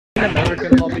in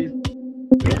American lobbies. All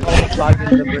the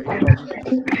flags in the British lobbies.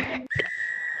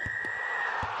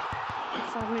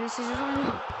 5 minutes is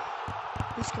running.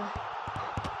 Let's go.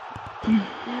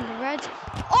 Number red.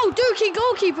 Oh, Dookie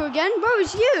goalkeeper again, bro.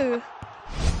 It's you.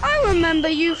 I remember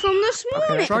you from this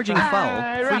morning. Charging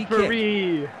foul. Free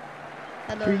kick.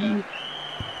 Hello. Free.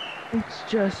 It's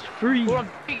just free. Don't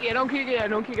kick it, don't kick it,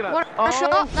 don't kick it up. What a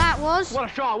shot that was. What a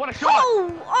shot, what a shot.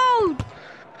 Oh,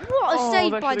 what a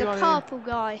save that by the should've gone purple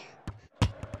guy.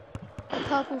 The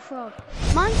purple frog.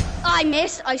 Mine? I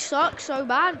missed. I suck so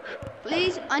bad.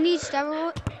 Please, I need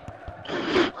steroid.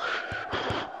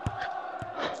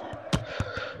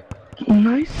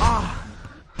 Nice.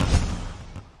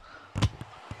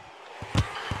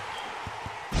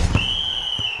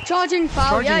 Charging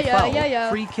foul. Charging foul. Yeah.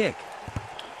 Free kick.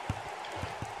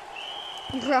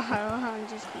 Bro,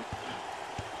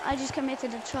 I just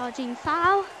committed a charging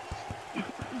foul.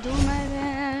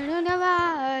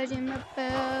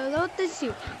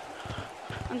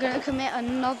 I'm gonna commit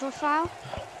another foul.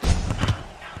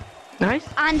 Nice.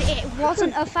 And it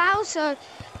wasn't a foul, so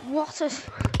what a...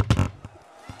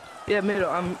 Yeah, middle.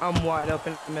 I'm wide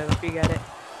open in the middle. You get it.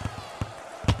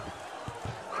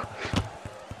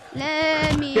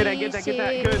 Let me Get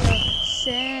that, good.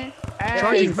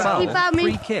 Charging foul. He fouled me.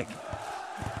 Free kick.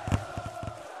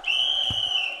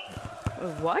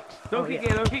 What? Don't kick it,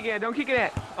 don't kick it, don't kick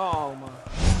it. Oh my.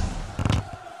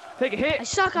 Take a hit. I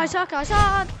suck.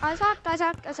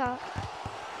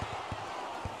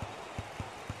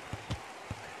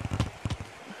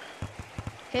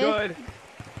 Hit. Good.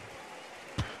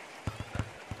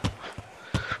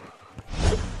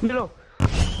 Middle.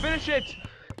 Finish it.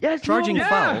 Yes. Charging no.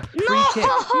 foul. Free kick. It's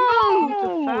a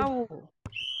foul.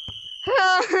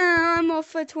 I'm off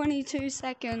for 22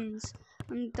 seconds.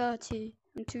 I'm dirty.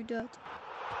 I'm too dirty.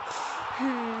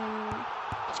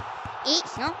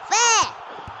 It's not fair.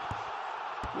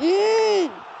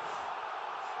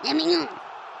 Let me know.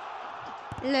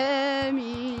 Let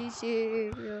me see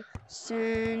you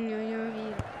send your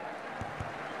vida.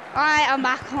 Alright, I'm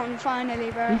back on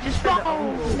finally, bro. You just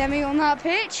Let me on that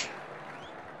pitch.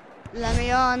 Let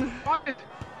me on.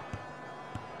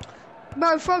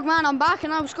 Bro, Frogman, I'm back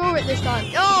and I'll score it this time.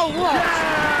 Oh, what?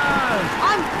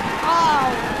 Yeah!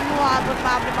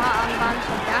 I'm banned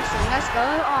from gassing. Let's go.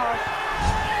 Oh.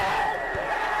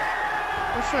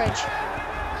 The fridge.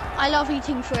 I love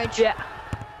eating fridge. Yeah.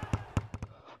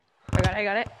 I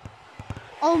got it.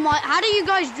 Oh my, how do you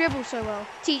guys dribble so well?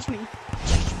 Teach me.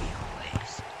 Teach me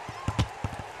always.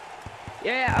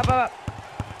 Yeah, up.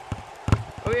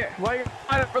 Oh yeah, why you're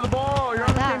fighting for the ball? You're Like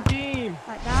on the that. same team.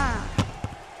 Like that.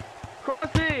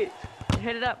 Cross it.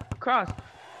 Hit it up. Cross.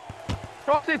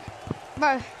 Cross it.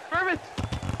 Bro, Perfect.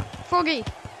 Froggy.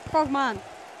 Frogman.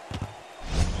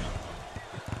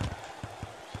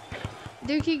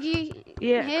 Dookie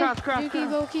Yeah, here. cross. Dookie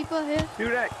goalkeeper here. Do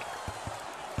that.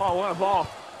 Oh, what a ball.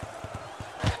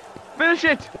 Finish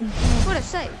it. What a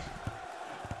save.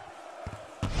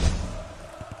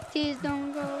 Tears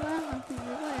don't go around.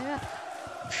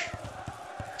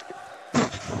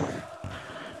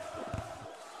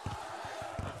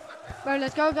 Bro,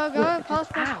 let's go.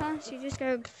 Pass. You just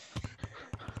go.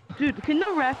 Dude, can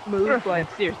the ref move? Like,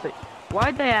 seriously.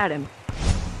 Why'd they add him?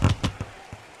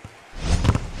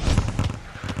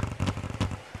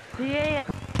 Yeah.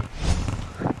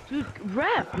 Dude,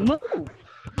 ref, move.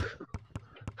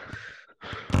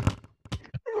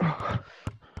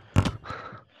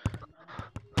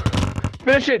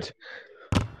 Finish it.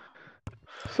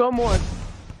 Someone.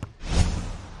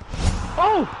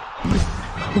 Oh!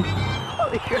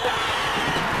 Holy crap.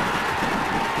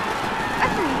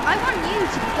 Actually, I want you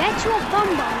to get your bum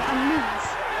and move.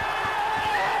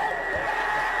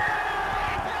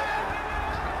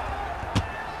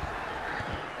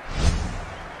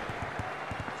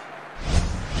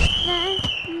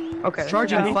 Okay.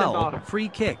 Charging foul. Free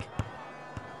kick.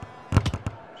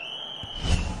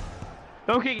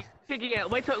 Don't kick it yet.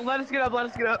 Wait till let us get up.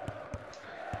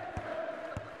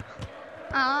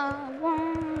 I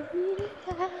want you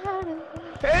to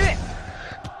Hit it!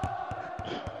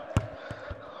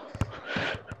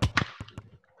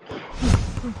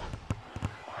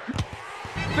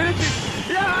 Finish it!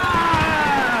 Yeah!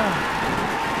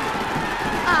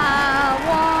 I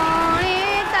want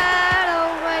it that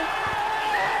way.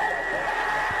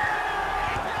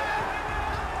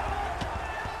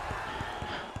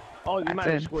 Oh, you might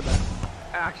in. have scored that.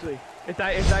 Actually, if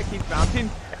that keeps bouncing,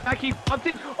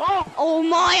 oh! Oh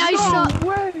my, I suck. No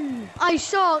way! I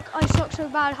suck so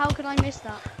bad. How could I miss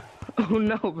that? Oh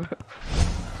no, bro.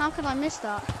 How could I miss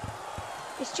that?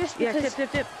 It's just Yeah, because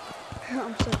tip.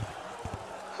 I'm so.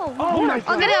 Oh, Oh, no. nice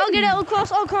I'll get it. I'll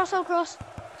cross.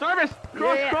 Service!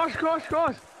 Cross, Yeah.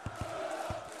 cross.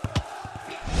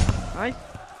 Nice.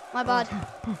 My bad.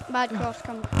 Bad cross,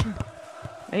 come on.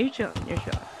 Are you chilling? You're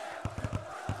chilling.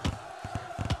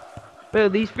 Bro,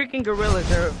 these freaking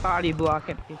gorillas are body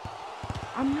blocking me.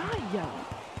 I'm not yelling.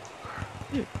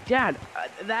 Dude, Dad,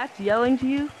 that's yelling to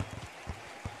you?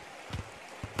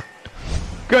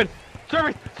 Good.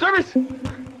 Service!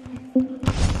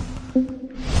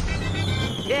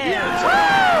 Yeah.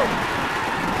 No.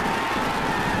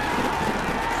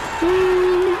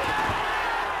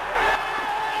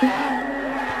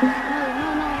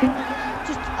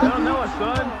 Just No,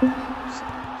 son.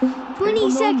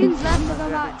 20 seconds left of the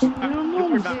match.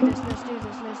 Let's Let's do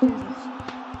this.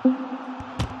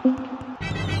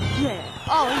 Yeah.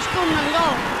 Oh, he's coming and go.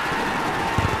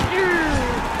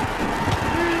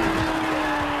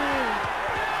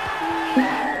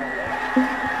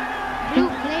 Blue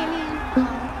Playlian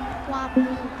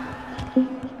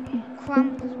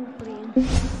Cramplian.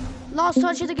 Last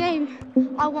touch of the game.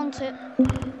 I want it.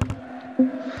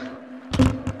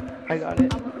 I got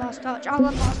it. I want last touch.